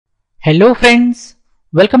Hello friends,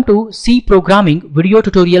 welcome to C Programming video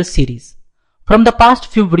tutorial series. From the past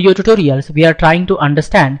few video tutorials, we are trying to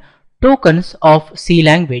understand tokens of C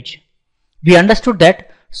language. We understood that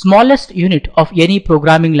smallest unit of any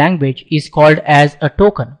programming language is called as a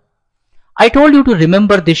token. I told you to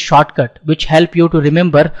remember this shortcut which help you to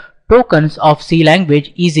remember tokens of C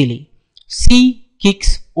language easily. C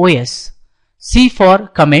kicks OS, C for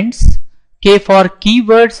comments, K for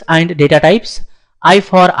keywords and data types, I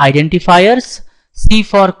for identifiers, C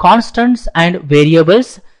for constants and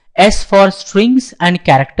variables, S for strings and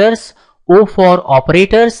characters, O for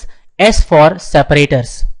operators, S for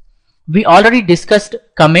separators. We already discussed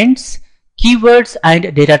comments, keywords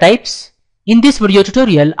and data types. In this video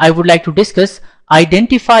tutorial, I would like to discuss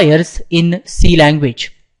identifiers in C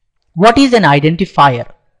language. What is an identifier?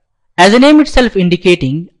 As the name itself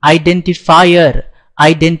indicating, identifier,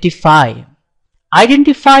 identify.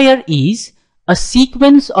 Identifier is a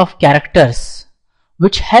sequence of characters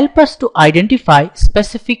which help us to identify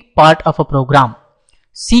specific part of a program.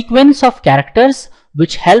 Sequence of characters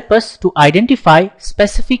which help us to identify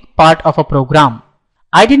specific part of a program.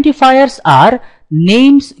 Identifiers are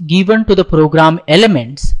names given to the program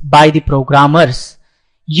elements by the programmers.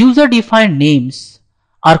 User-defined names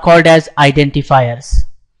are called as identifiers.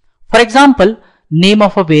 For example, name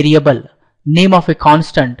of a variable, name of a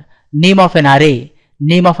constant, name of an array,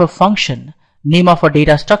 name of a function, name of a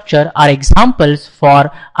data structure are examples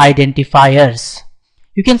for identifiers.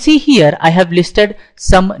 You can see here I have listed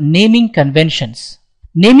some naming conventions.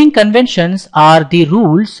 Naming conventions are the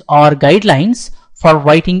rules or guidelines for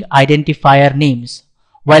writing identifier names.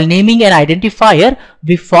 While naming an identifier,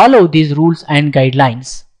 we follow these rules and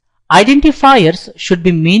guidelines. Identifiers should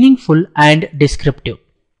be meaningful and descriptive.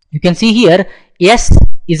 You can see here S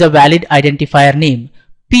is a valid identifier name,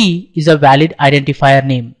 P is a valid identifier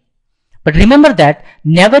name. But remember that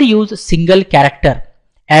never use single character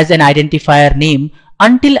as an identifier name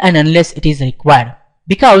until and unless it is required,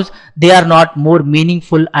 because they are not more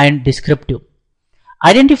meaningful and descriptive.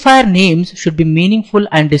 Identifier names should be meaningful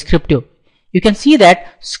and descriptive. You can see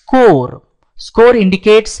that score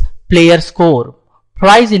indicates player score.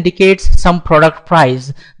 Price indicates some product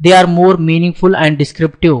price. They are more meaningful and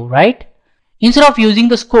descriptive, right? Instead of using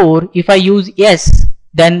the score, if I use S,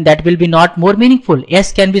 then that will be not more meaningful.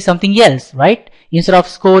 S can be something else, right? Instead of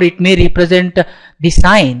score, it may represent the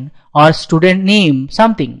sign or student name,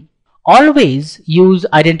 something. Always use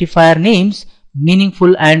identifier names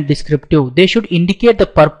meaningful and descriptive. They should indicate the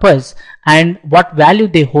purpose and what value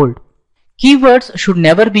they hold. Keywords should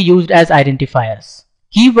never be used as identifiers.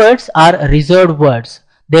 Keywords are reserved words.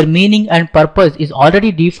 Their meaning and purpose is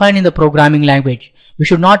already defined in the programming language. We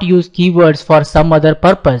should not use keywords for some other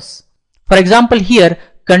purpose. For example, here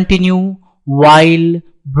continue, while,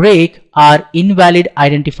 break are invalid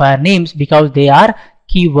identifier names because they are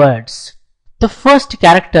keywords. The first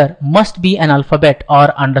character must be an alphabet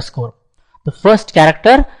or underscore. The first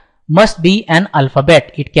character must be an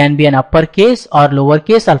alphabet. It can be an uppercase or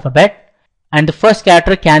lowercase alphabet, and the first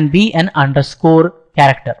character can be an underscore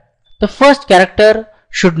character. The first character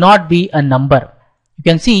should not be a number. You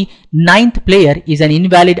can see ninth player is an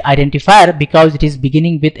invalid identifier because it is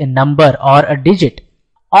beginning with a number or a digit.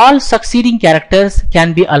 All succeeding characters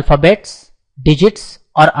can be alphabets, digits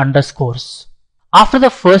or underscores. After the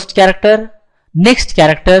first character, next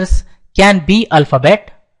characters can be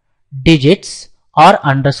alphabet, digits or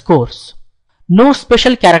underscores. No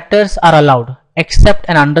special characters are allowed except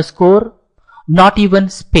an underscore, not even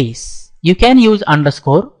space. You can use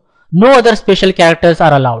underscore. No other special characters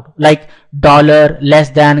are allowed like dollar, less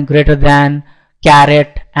than, greater than,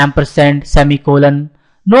 caret, ampersand, semicolon.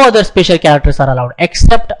 No other special characters are allowed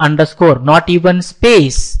except underscore, not even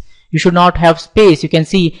space. You should not have space. You can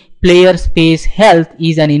see player space health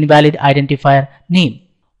is an invalid identifier name.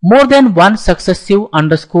 More than one successive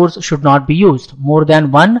underscores should not be used. More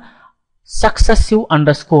than one successive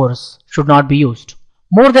underscores should not be used.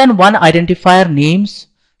 More than one identifier names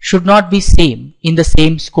should not be same in the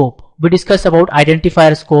same scope. We discuss about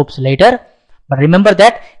identifier scopes later, but remember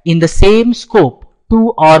that in the same scope,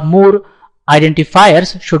 two or more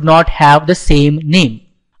identifiers should not have the same name.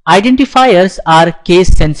 Identifiers are case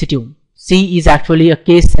sensitive. C is actually a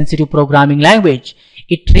case sensitive programming language.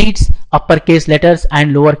 It treats uppercase letters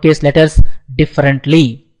and lowercase letters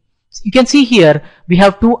differently. You can see here we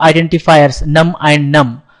have two identifiers, num and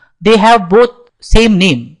num. They have both same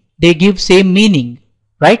name. They give same meaning,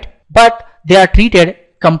 right? But they are treated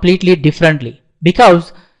completely differently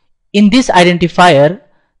because in this identifier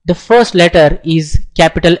the first letter is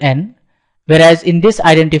capital N, whereas in this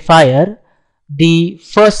identifier the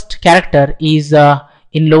first character is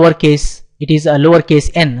in lowercase, it is a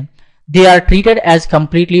lowercase n. they are treated as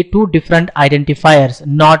completely two different identifiers,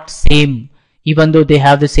 not same, even though they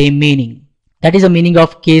have the same meaning. That is the meaning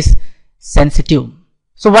of case sensitive.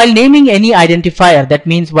 So while naming any identifier, that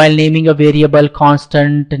means while naming a variable,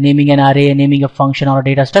 constant, naming an array, naming a function or a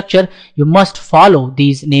data structure, you must follow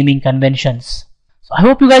these naming conventions. So I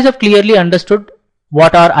hope you guys have clearly understood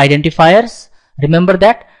what are identifiers. Remember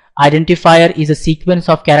that identifier is a sequence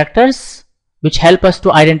of characters which help us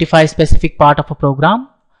to identify a specific part of a program.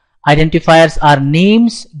 Identifiers are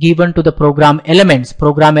names given to the program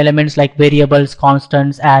elements like variables,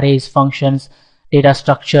 constants, arrays, functions, data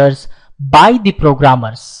structures by the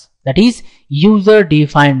programmers. That is, user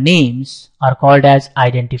defined names are called as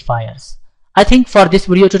identifiers. I think for this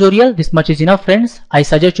video tutorial, this much is enough, friends. I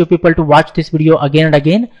suggest you people to watch this video again and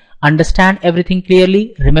again, understand everything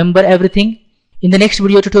clearly, remember everything. In the next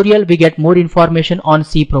video tutorial, we get more information on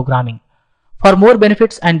C programming. For more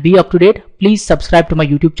benefits and be up to date, please subscribe to my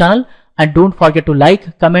YouTube channel and don't forget to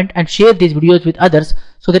like, comment and share these videos with others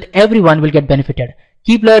so that everyone will get benefited.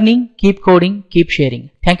 Keep learning, keep coding, keep sharing.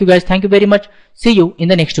 Thank you guys. Thank you very much. See you in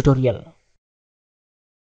the next tutorial.